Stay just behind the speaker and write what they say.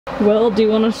Well, do you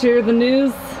want to share the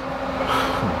news?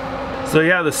 So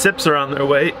yeah, the SIPs are on their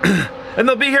way, and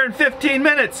they'll be here in 15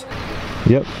 minutes!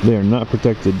 Yep, they are not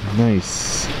protected.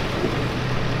 Nice.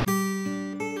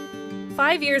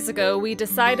 5 years ago, we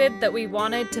decided that we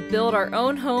wanted to build our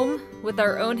own home with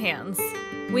our own hands.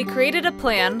 We created a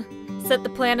plan, set the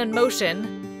plan in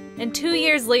motion, and 2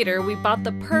 years later, we bought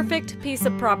the perfect piece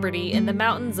of property in the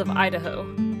mountains of Idaho.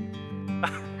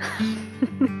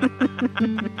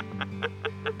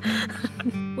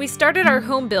 We started our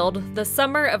home build the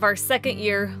summer of our second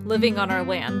year living on our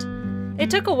land.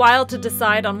 It took a while to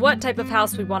decide on what type of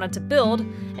house we wanted to build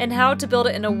and how to build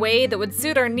it in a way that would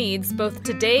suit our needs both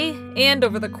today and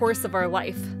over the course of our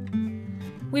life.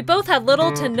 We both had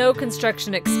little to no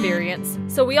construction experience,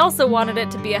 so we also wanted it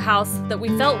to be a house that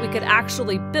we felt we could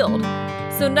actually build,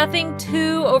 so nothing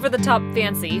too over-the-top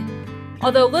fancy.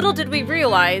 Although little did we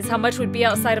realize how much we'd be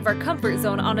outside of our comfort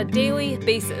zone on a daily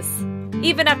basis,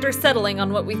 even after settling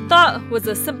on what we thought was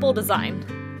a simple design.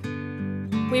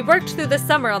 We worked through the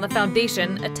summer on the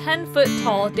foundation, a 10-foot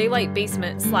tall daylight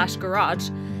basement/garage,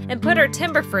 and put our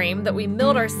timber frame that we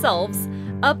milled ourselves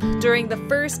up during the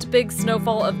first big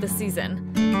snowfall of the season.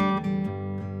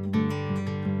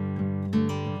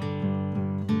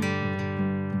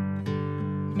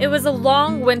 It was a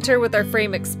long winter with our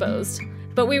frame exposed,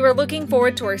 but we were looking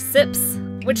forward to our SIPs,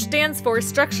 which stands for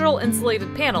Structural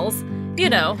Insulated Panels, you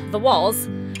know, the walls,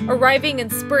 arriving in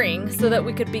spring so that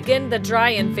we could begin the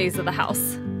dry-in phase of the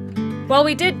house. While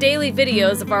we did daily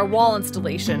videos of our wall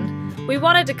installation, we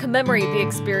wanted to commemorate the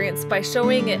experience by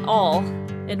showing it all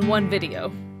in one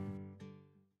video.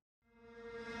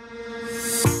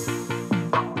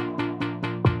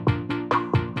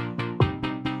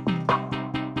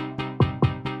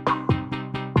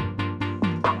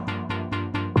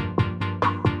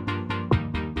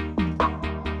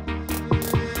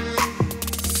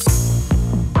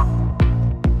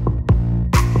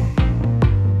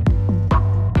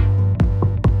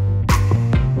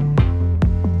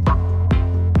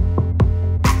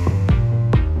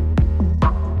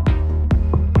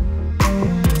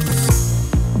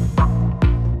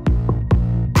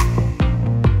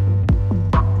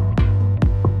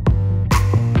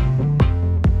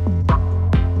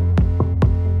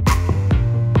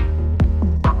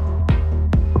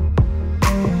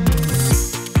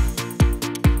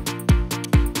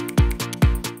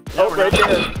 Oh, right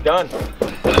there. Done.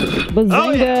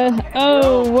 Bazinga!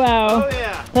 Oh, wow. Oh,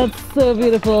 yeah. That's so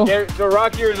beautiful. Here, go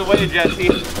rock yours away, Jesse.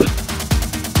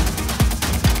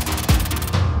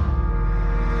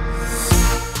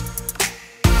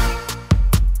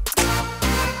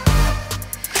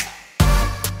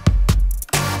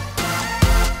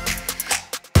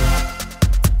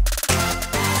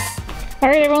 All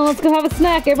right, everyone, let's go have a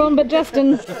snack. Everyone but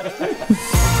Justin.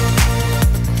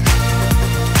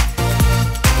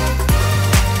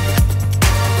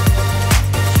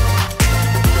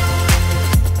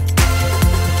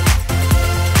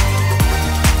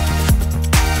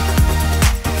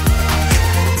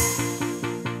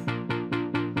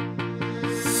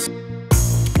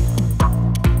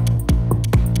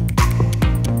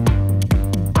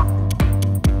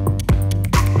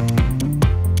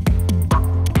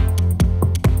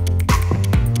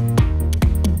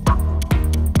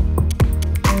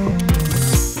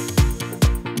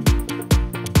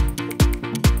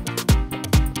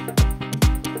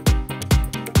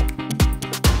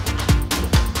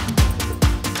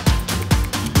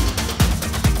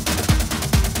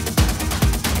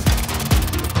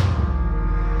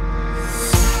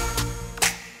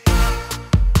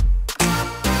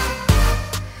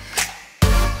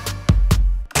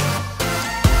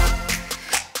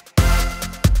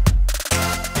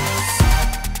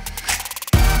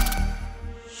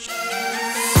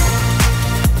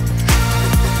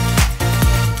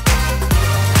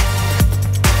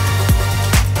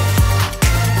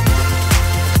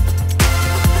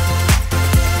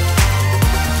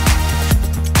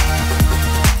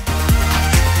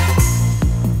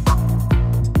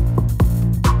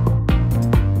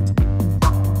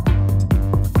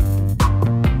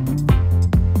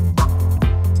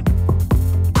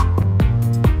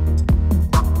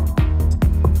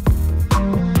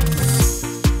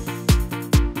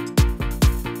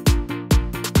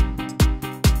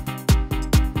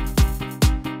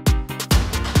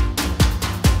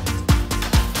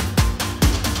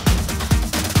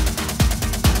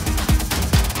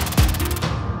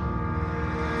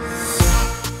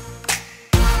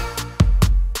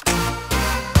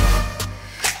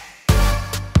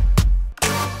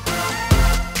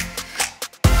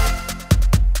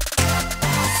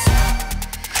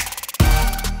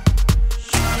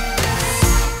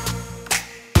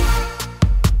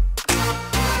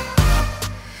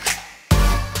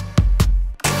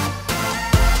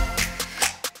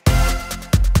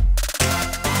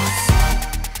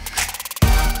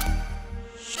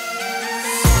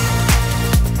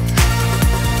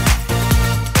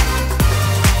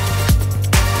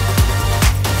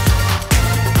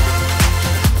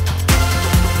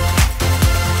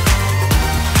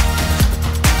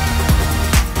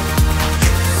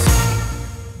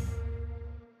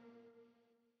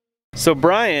 So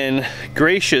Brian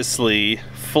graciously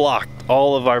flocked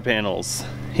all of our panels.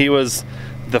 He was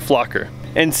the flocker.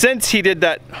 And since he did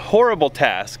that horrible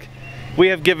task, we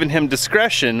have given him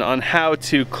discretion on how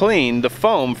to clean the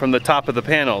foam from the top of the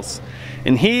panels.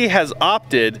 And he has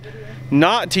opted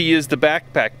not to use the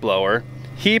backpack blower.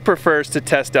 He prefers to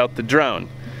test out the drone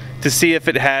to see if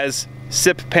it has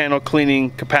SIP panel cleaning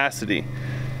capacity.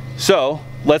 So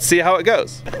let's see how it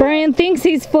goes. Brian thinks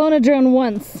he's flown a drone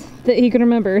once that he can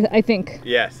remember, I think.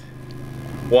 Yes,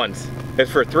 once.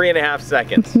 It's for 3.5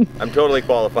 seconds. I'm totally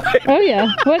qualified. Oh yeah,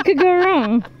 what could go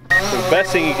wrong? So the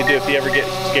best thing you can do if you ever get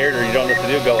scared or you don't know what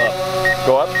to do, go up.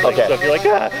 Go up? Like, Okay. so if you're like,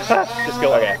 just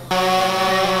go Okay.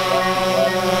 up.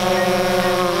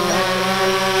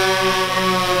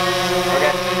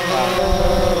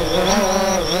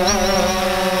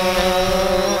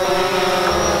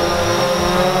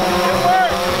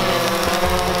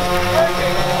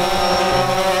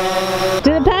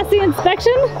 Did it pass the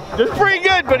inspection? It's pretty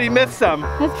good, but he missed some.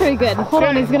 That's pretty good. Hold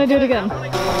on, he's gonna do it again.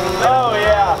 Oh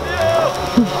yeah.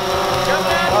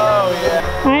 Oh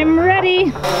yeah. I'm ready.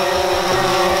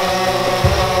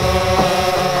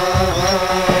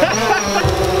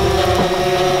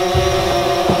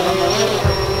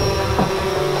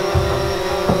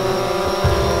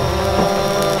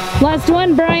 Last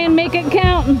one, Brian, make it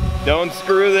count. Don't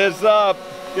screw this up.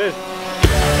 Good.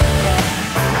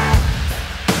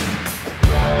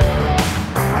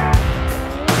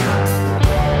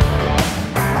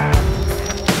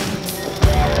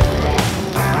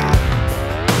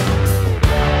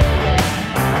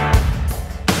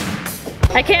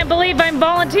 I can't believe I'm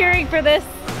volunteering for this.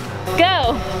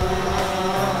 Go.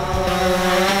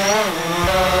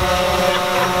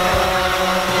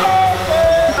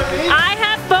 I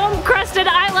have foam crusted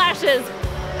eyelashes.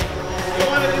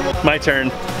 My turn.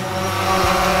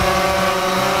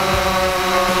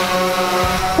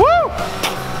 Woo!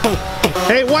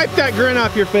 Hey, wipe that grin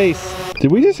off your face.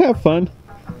 Did we just have fun?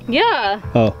 Yeah.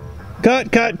 Oh.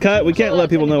 Cut, cut, cut. We can't let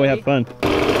people know we have fun.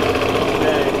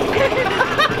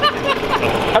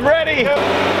 I'm ready.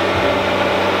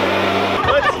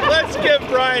 Let's give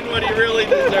Brian what he really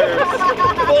deserves.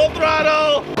 Full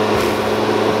throttle.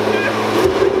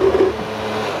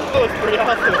 That was pretty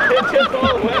awesome. It just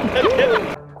all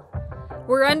went.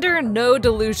 We're under no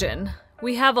delusion.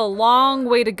 We have a long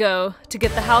way to go to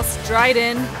get the house dried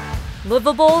in,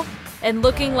 livable, and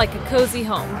looking like a cozy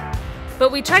home.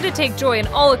 But we try to take joy in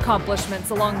all accomplishments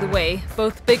along the way,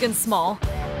 both big and small.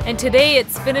 And today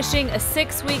it's finishing a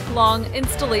 6-week-long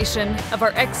installation of our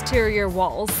exterior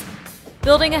walls.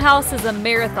 Building a house is a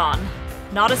marathon,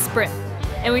 not a sprint.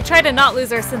 And we try to not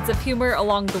lose our sense of humor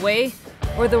along the way,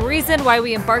 or the reason why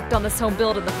we embarked on this home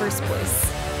build in the first place.